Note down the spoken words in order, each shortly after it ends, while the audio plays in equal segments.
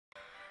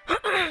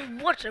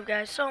What's up,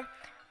 guys? So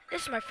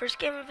this is my first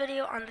gaming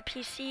video on the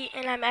PC,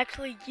 and I'm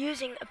actually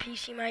using a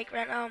PC mic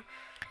right now.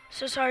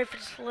 So sorry if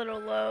it's a little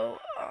low.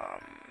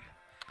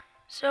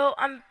 So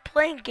I'm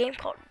playing a game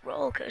called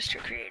Roller Coaster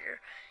Creator,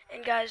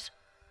 and guys,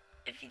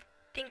 if you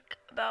think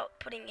about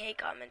putting hate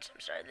comments, I'm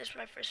sorry. This is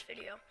my first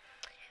video.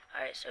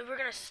 All right, so we're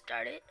gonna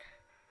start it.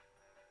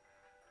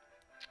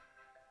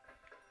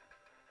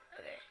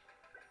 Okay.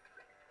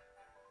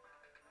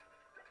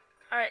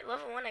 All right,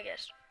 level 1, I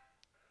guess.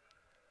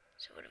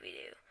 So what do we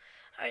do?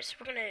 All right, so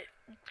we're gonna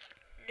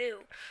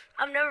do.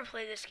 I've never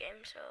played this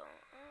game, so.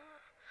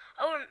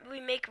 Oh, we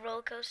make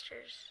roller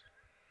coasters.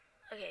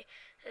 Okay,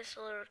 this is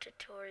a little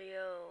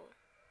tutorial.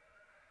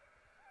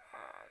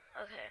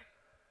 Okay.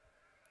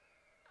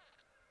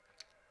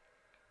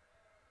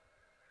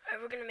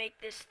 Alright, we're gonna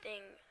make this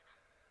thing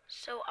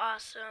so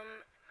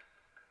awesome.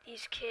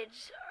 These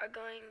kids are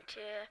going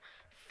to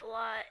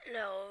fly.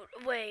 No,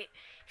 wait.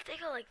 If they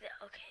go like that,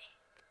 okay.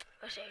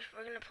 Okay,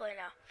 we're gonna play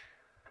now.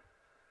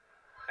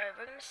 Alright,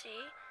 we're gonna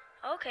see.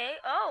 Okay,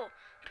 oh,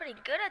 pretty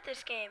good at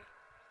this game.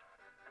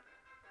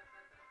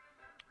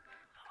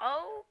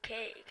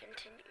 Okay,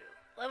 continue.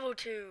 Level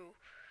 2.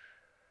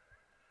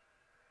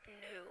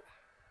 New.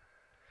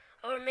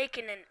 Oh, we're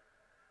making an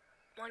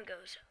one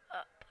goes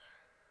up.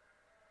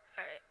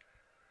 Alright.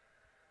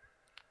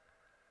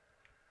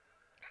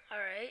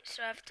 Alright,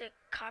 so I have to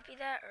copy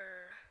that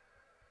or...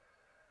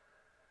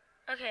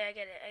 Okay, I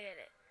get it.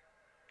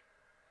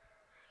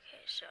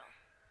 Okay, so...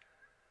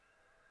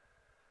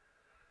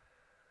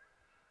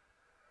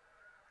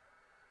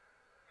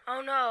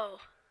 Oh no!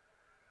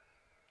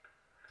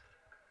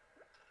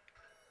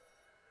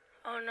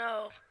 Oh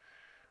no.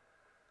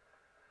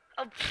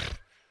 Oh, pfft.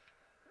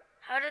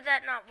 How did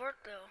that not work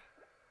though?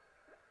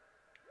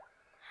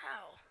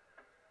 How?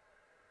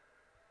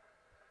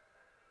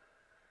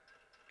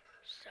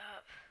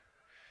 Stop.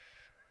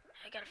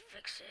 I gotta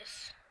fix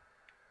this.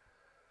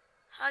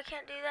 How I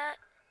can't do that?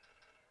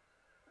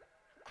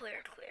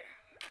 Clear.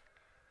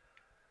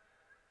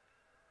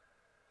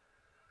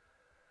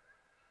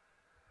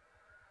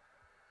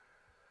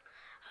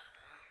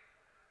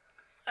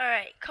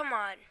 Alright, come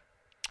on.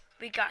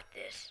 We got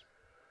this.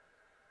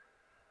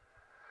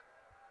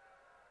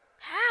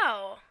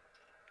 How?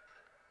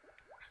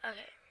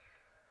 Okay.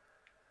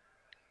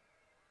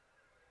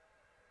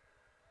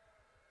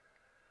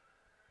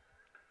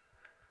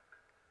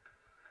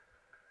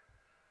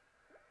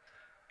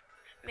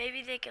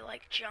 Maybe they could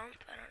like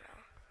jump, I don't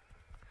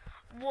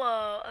know.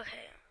 Whoa,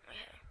 okay.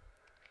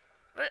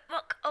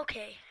 Look,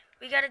 okay.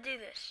 We gotta do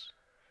this.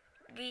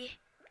 We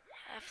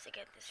have to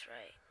get this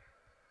right.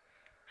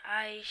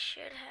 I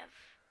should have...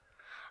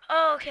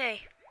 Oh,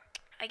 okay.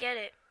 I get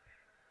it.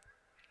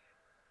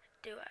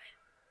 Do I?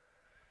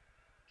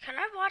 Can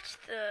I watch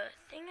the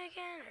thing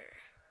again, or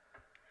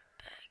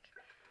back?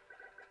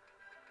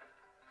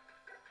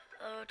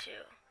 Level 2.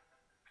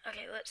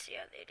 Okay, let's see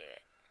how they do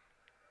it.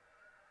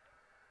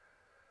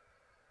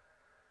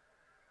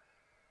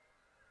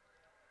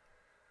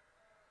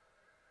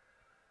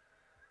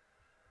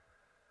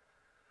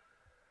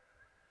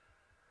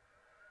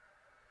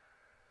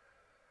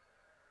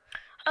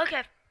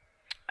 Okay.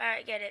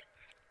 Alright, get it.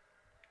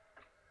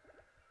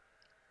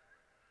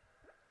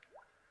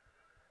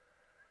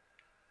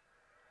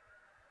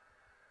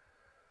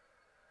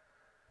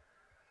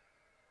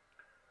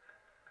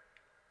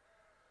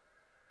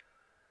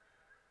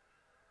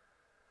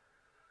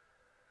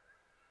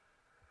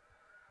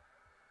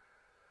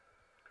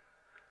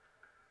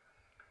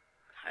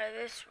 Alright,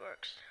 this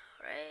works,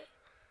 right?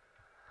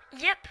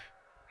 Yep.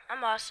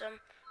 I'm awesome.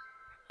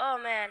 Oh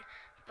man,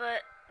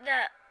 but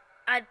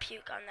I'd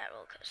puke on that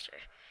roller coaster.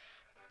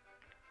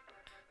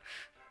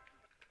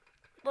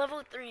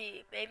 Level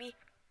 3, baby.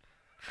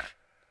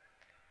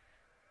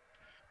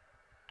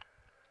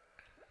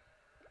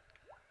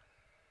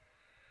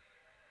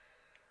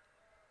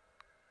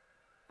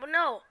 Well,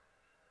 no.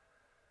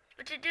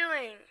 What you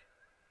doing?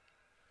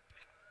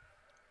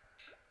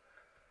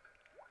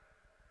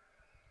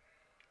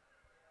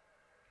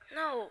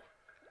 No.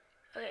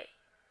 Okay,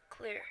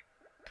 clear,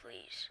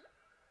 please.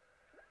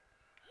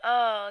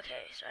 Oh,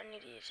 okay, so I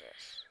need to use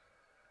this.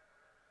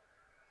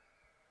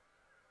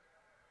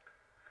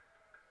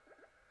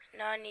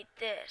 Now I need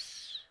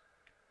this.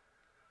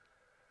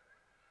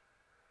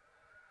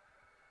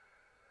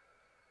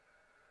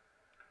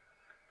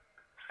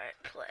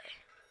 Alright, play.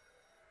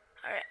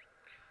 Alright.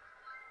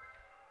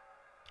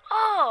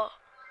 Oh!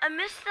 I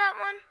missed that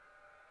one?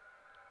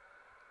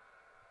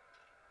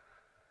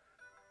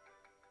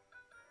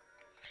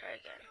 Try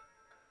again.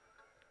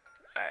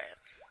 Alright.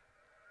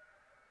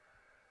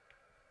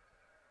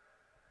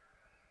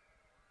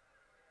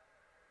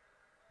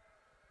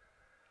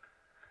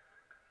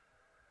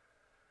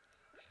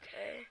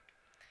 Okay.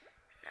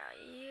 Now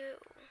you...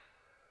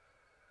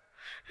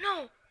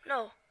 No!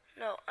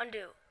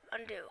 Undo.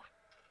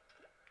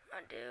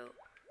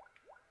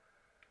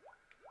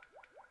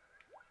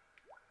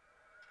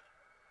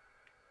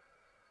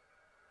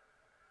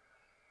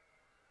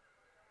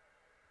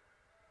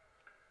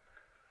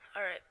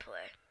 Alright,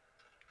 play.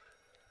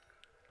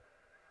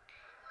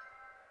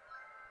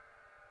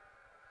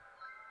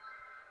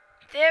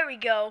 There we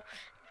go.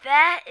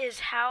 That is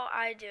how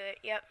I do it.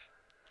 Yep.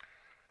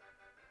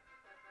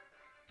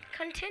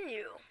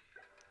 Continue.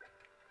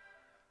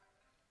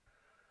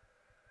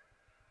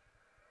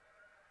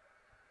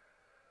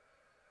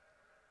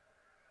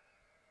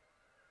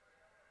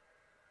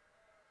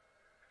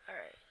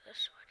 Alright, let's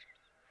switch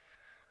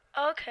it.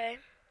 Okay.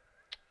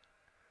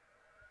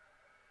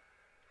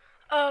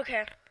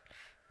 Okay.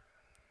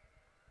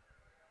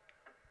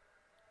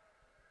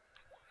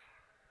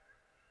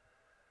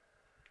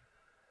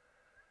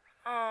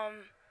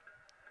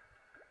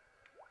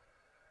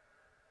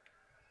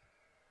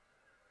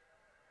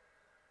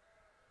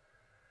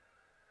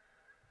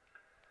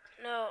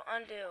 No,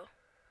 undo.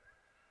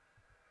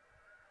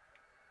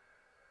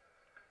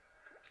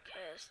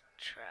 Okay, let's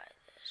try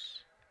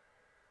this.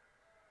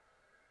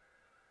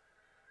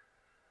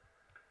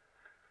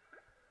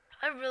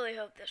 I really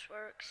hope this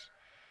works.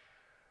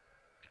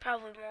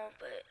 Probably won't,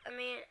 but I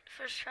mean,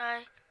 first try.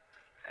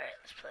 Alright,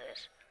 let's play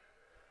this.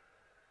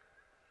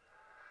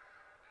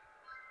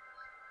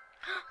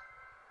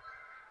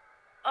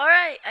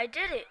 Alright, I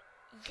did it.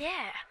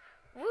 Yeah.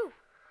 Woo.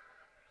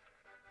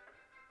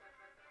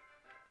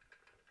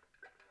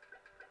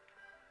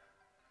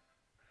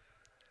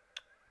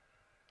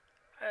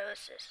 Alright,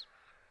 what's this?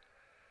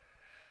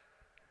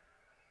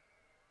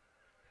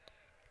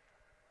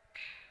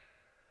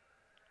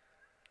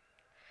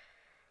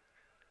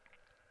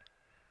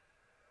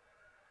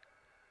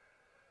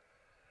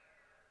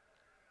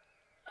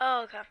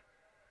 Oh, okay.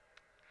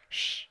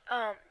 Shh.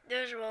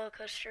 There's a roller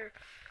coaster.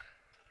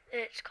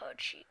 It's called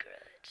Chica.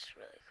 It's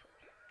really cool.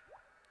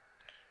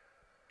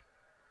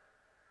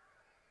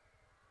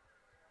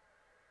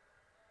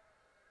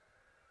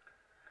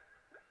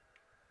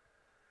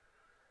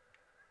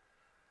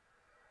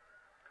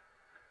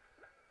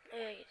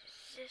 Maybe I can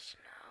do this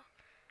now.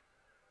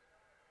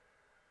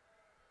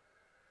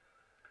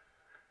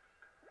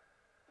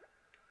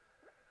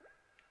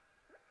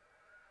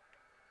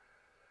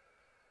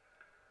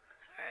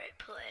 Alright,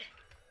 play.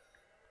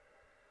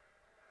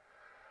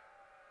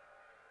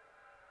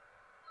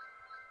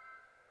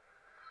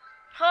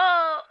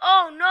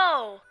 Oh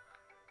no!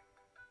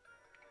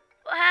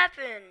 What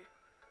happened?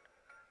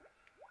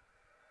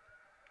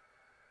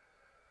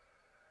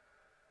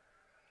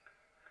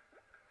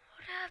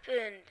 What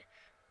happened?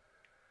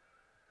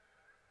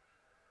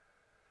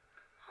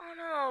 Oh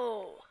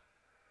no!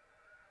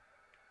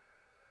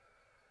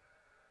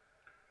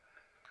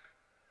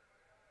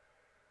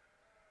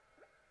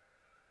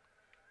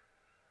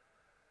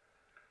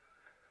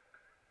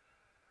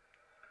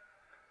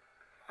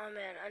 Oh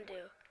man, undo,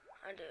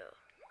 undo,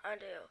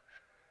 undo.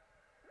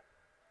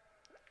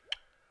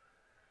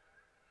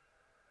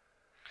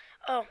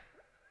 Oh.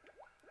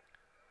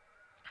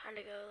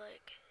 Kinda go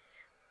like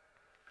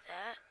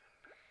that.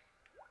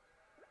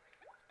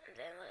 And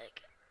then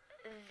like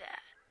that.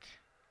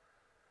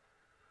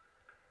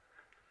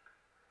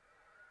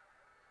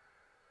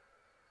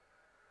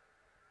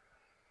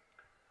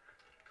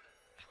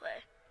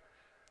 Play.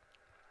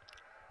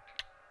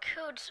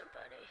 Killed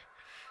somebody.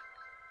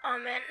 Oh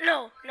man,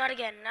 no, not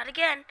again, not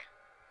again,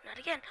 not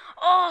again.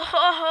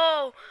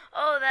 Oh,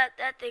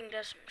 that thing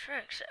does some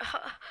tricks.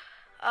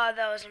 Oh,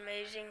 that was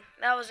amazing.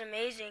 That was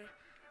amazing.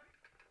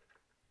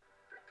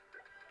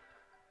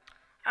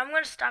 I'm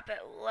gonna stop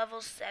at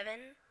level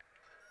 7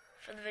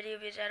 for the video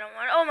because I don't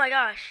want. Oh my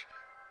gosh.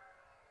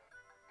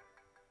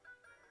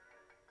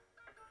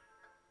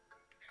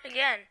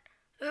 Again.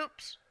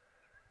 Oops.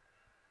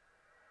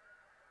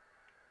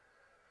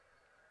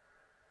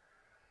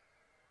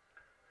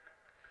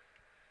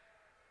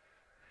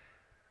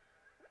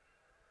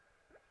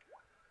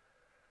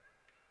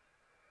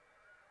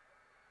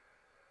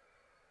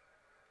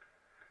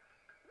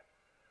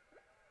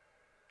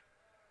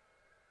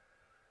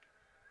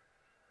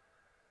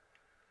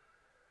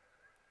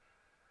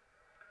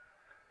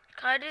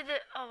 Can I do this?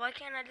 Oh, why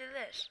can't I do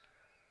this?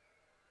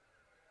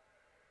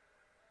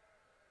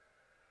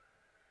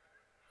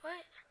 What?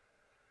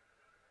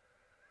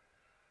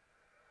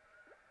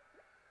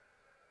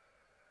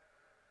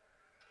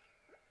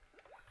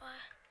 Why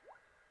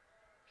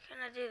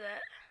can't I do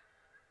that?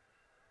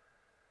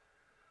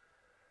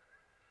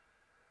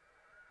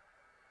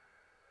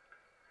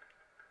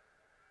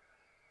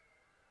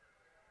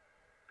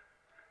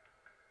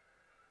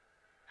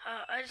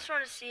 I just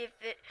want to see if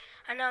it.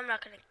 I know I'm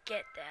not gonna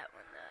get that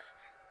one though.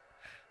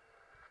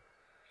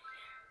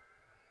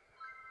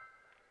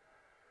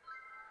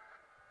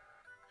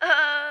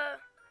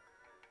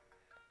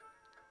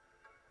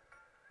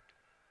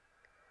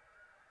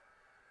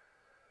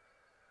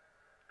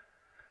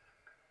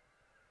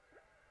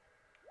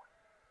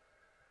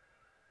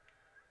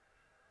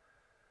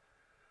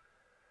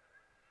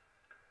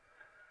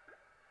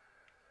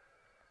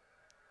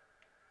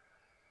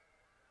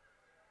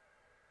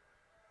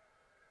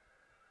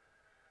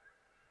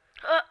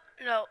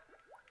 No.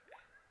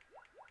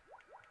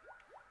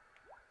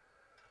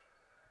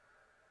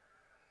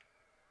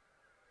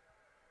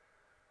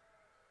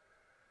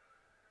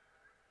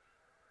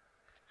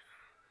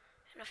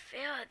 I'm gonna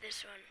fail at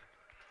this one.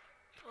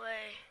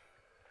 Play.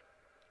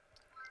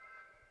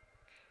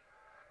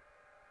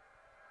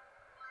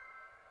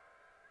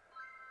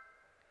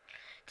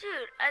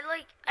 Dude,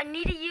 I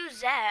need to use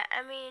that.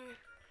 I mean,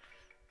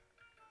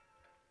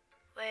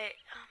 wait,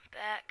 I'm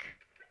back.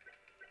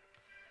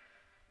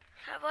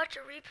 Can I watch a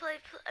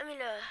replay? I mean,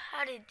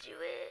 how to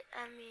do it?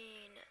 I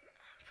mean,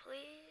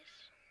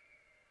 please.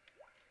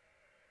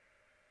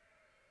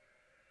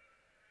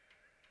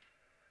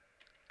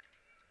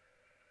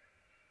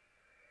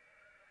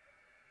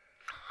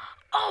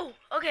 Oh,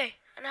 okay.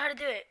 I know how to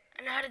do it.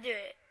 I know how to do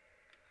it.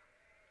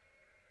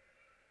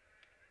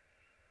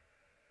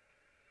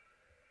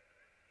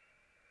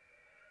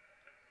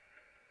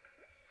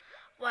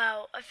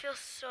 Wow, I feel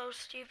so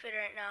stupid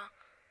right now.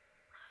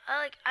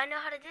 I know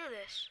how to do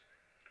this.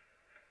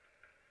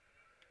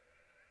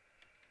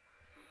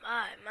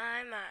 My.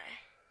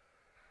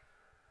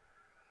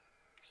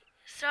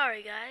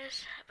 Sorry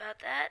guys about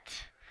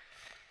that.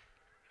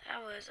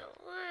 That was a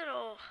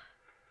little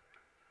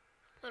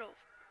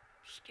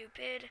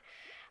stupid.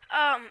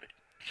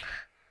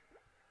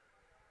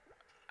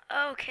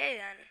 Okay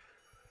then.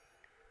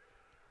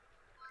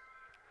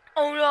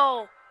 Oh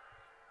no!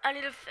 I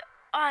need to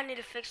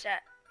fix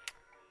that.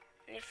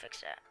 I need to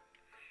fix that.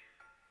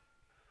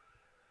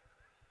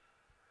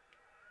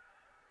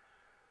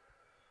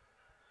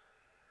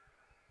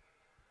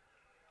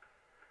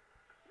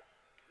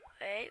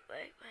 Wait.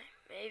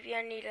 Maybe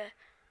I need to...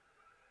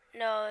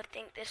 No, I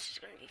think this is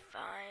gonna be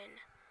fine.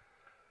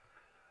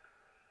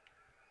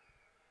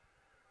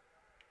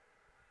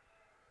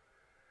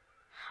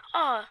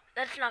 Oh,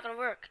 that's not gonna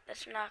work.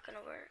 That's not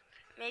gonna work.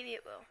 Maybe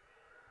it will.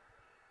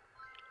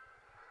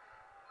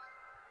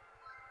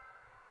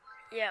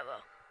 Yeah, it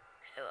will.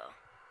 It will.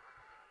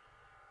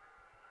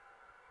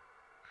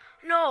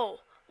 No!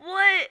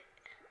 What?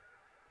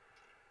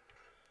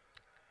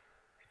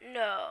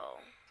 No.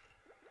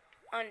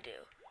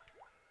 Undo.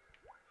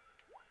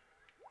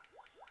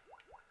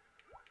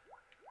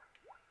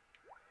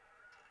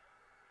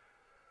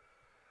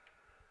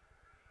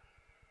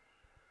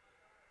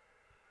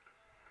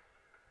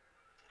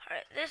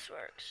 Alright, this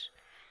works.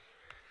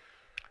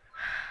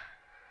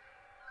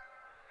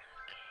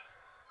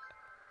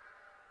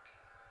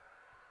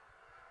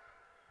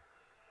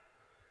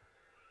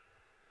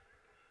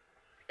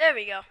 There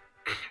we go.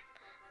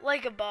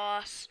 Like a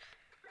boss.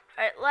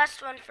 Alright,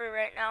 last one for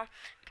right now,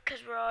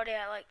 because we're already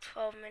at like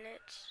 12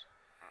 minutes.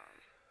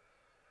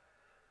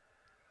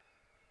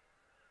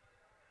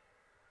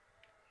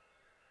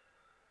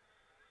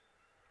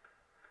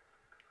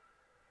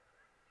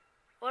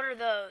 What are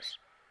those?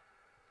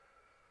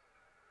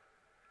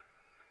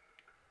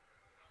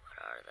 What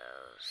are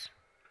those?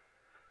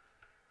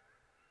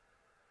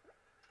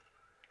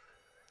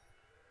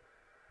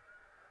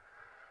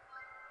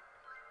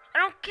 I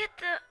don't get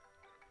the...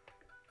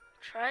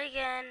 Try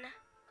again.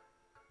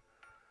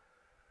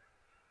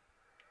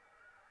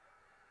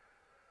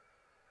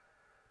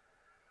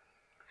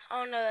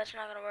 Oh no, that's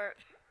not gonna work.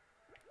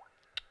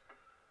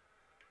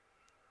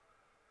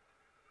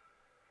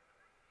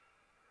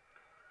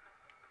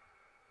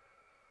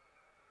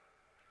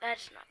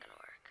 That's not gonna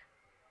work.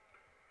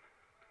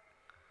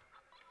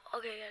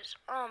 Okay guys,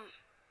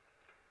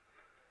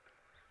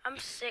 I'm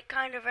sick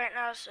kind of right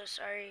now, so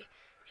sorry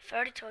if I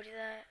already told you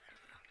that.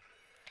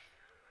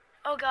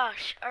 Oh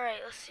gosh,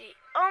 alright, let's see.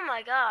 Oh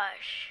my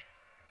gosh.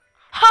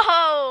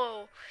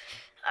 Ho!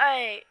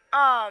 Alright,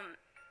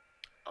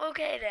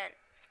 okay then.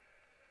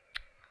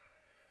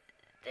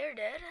 They're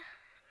dead.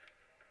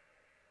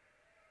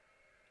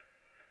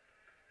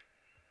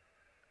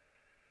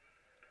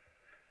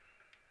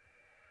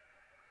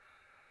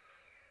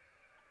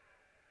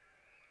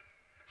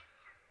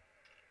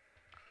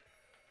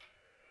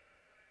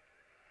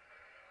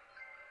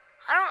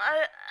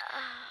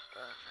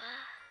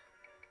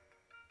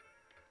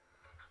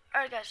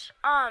 Alright guys,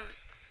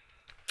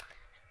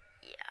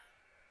 yeah.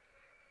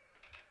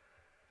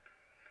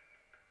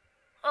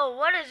 Oh,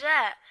 what is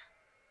that?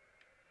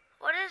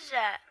 What is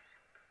that?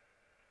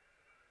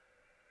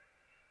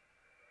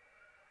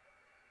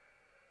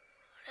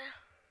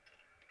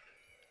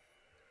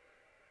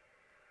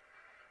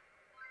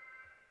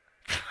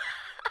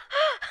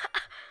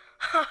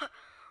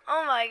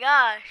 Oh my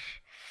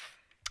gosh.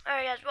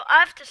 Alright guys, well I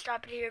have to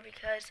stop it here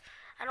because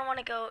I don't want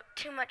to go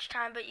too much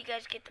time, but you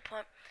guys get the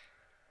point.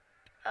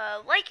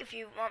 Like if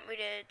you want me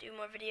to do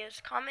more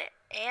videos, comment,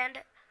 and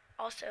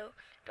also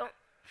don't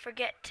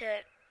forget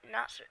to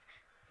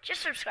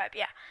just subscribe.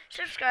 Yeah,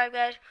 subscribe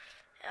guys.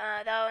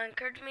 That will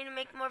encourage me to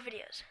make more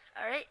videos.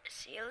 Alright,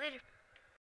 see you later.